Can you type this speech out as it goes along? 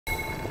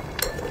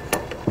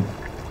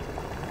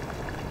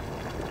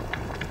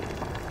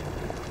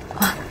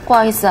不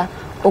好意思，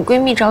我闺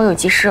蜜找我有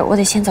急事，我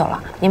得先走了，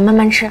你们慢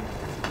慢吃。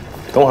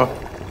等会儿，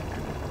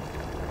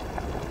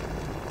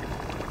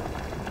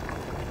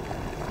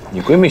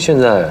你闺蜜现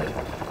在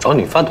找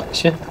你发短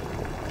信？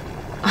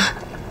啊，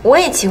我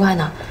也奇怪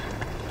呢，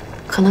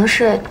可能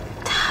是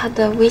她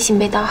的微信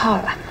被盗号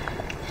了吧。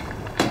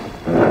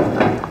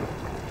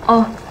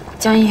哦，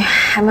江毅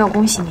还没有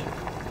恭喜你，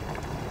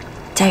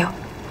加油！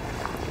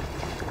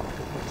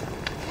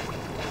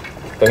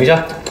等一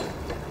下。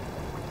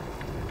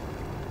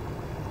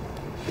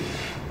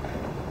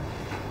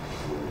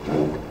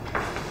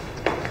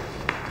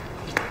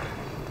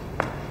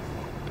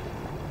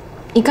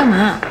 你干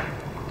嘛？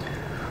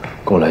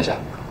跟我来一下。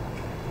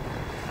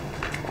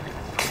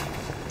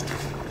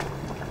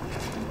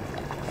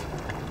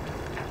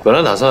本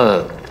来打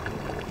算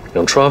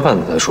等吃完饭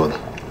再说的，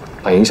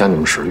怕影响你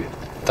们食欲。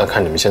但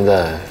看你们现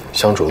在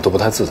相处的都不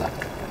太自在，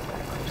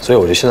所以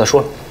我就现在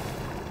说了。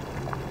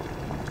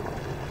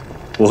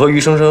我和于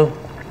生生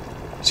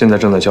现在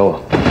正在交往，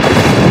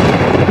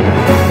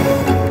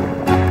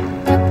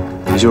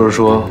也就是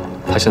说，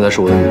她现在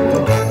是我的女朋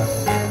友。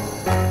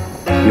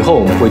以后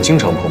我们会经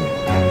常碰面。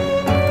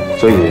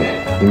 所以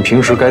你们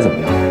平时该怎么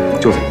样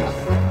就怎么样，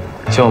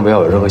千万不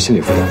要有任何心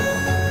理负担。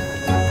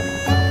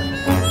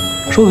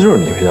说的就是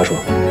你，陪她说，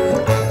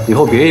以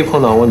后别一碰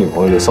到我女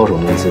朋友就搔首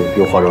弄姿，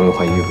又化妆又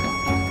换衣服的，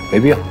没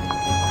必要。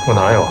我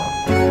哪有啊？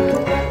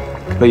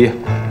乐一，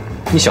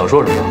你想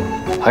说什么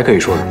还可以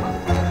说什么。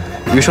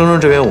于生生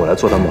这边我来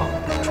做担保，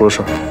出了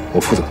事儿我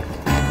负责。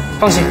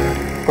放心，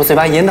我嘴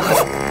巴严得很。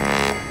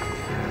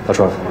大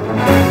川，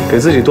给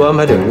自己多安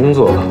排点工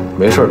作，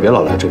没事别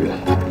老来这边，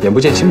眼不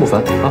见心不烦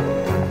啊。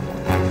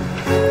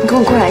 你跟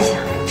我过来一下。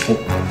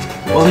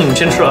我你们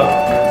先吃啊。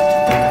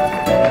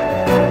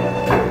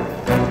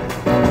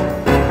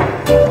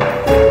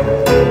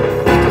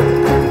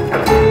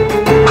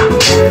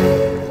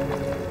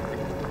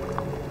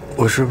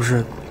我是不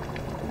是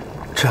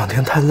这两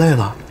天太累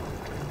了？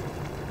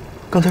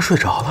刚才睡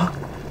着了，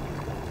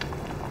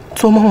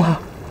做梦了？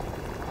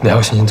你还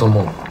有心情做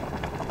梦吗？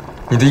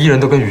你的艺人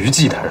都跟娱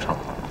记谈上了，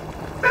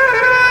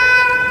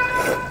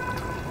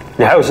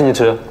你还有心情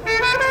吃？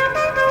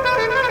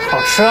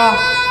好吃啊！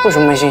 为什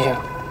么没心情？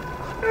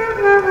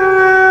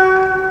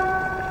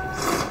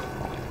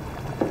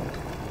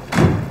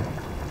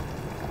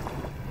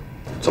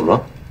怎么了？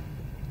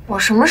我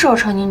什么时候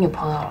成你女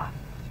朋友了？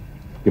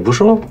你不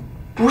是吗？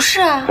不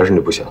是啊。还是你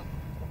不想？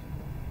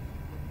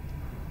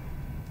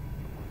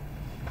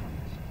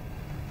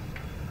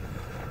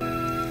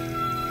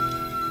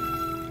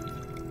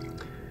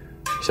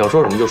想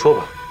说什么就说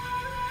吧。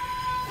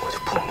我就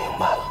不明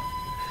白了，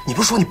你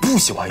不是说你不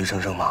喜欢于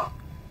生生吗？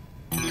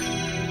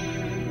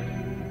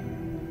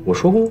 我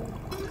说过，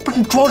不是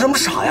你装什么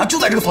傻呀？就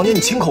在这个房间，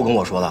你亲口跟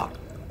我说的。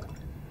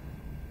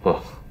哦，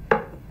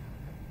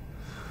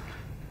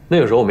那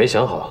个时候我没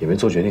想好，也没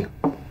做决定，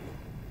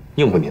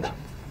应付你的。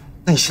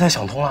那你现在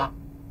想通了？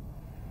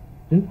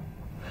嗯，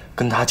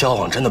跟他交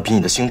往真的比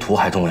你的星途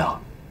还重要。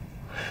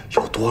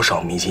有多少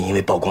明星因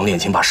为曝光恋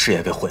情把事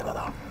业给毁了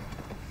的？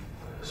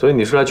所以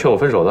你是来劝我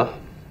分手的？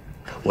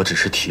我只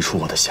是提出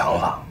我的想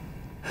法。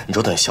你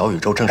说等小宇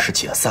宙正式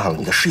解散了，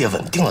你的事业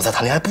稳定了再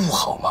谈恋爱不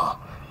好吗？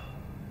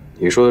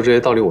 你说的这些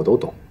道理我都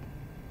懂，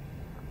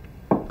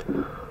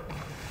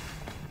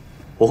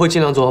我会尽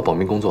量做好保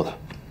密工作的。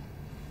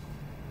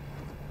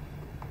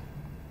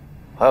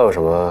还有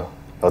什么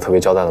要特别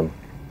交代的吗？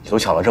你都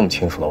想得这么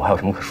清楚了，我还有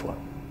什么可说的？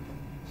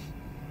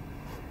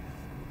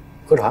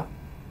喝茶。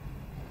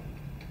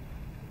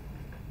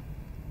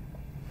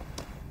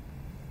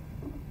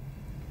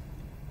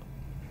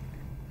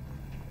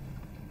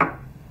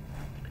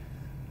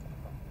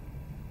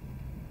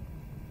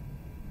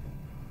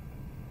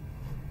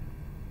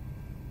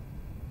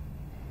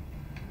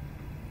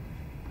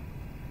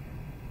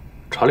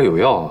茶里有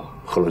药，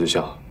喝了就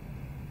下。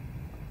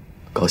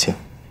高兴。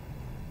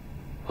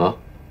啊？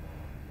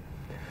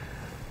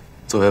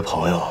作为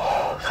朋友，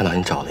看到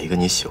你找了一个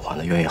你喜欢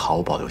的、愿意毫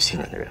无保留信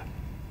任的人，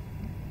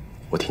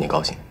我替你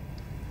高兴。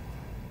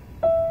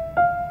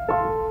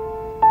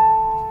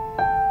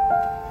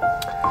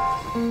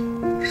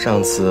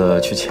上次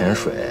去潜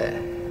水，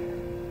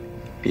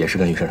也是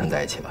跟于生生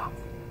在一起吧？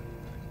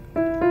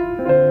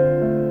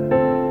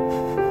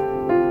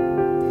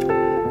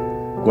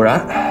果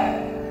然。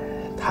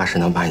 他是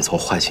能把你从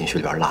坏情绪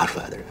里边拉出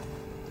来的人，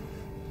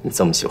你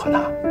这么喜欢他，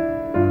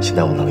现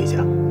在我能理解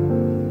了。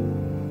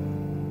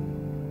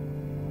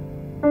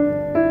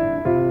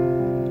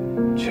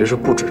其实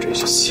不止这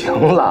些。行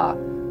了，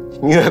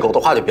虐狗的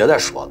话就别再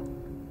说了。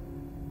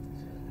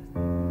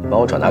你帮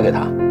我转达给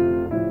他，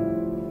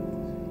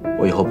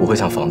我以后不会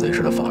像防贼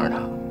似的防着他。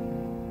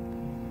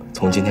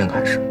从今天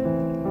开始，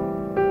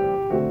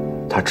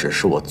他只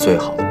是我最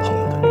好的朋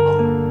友。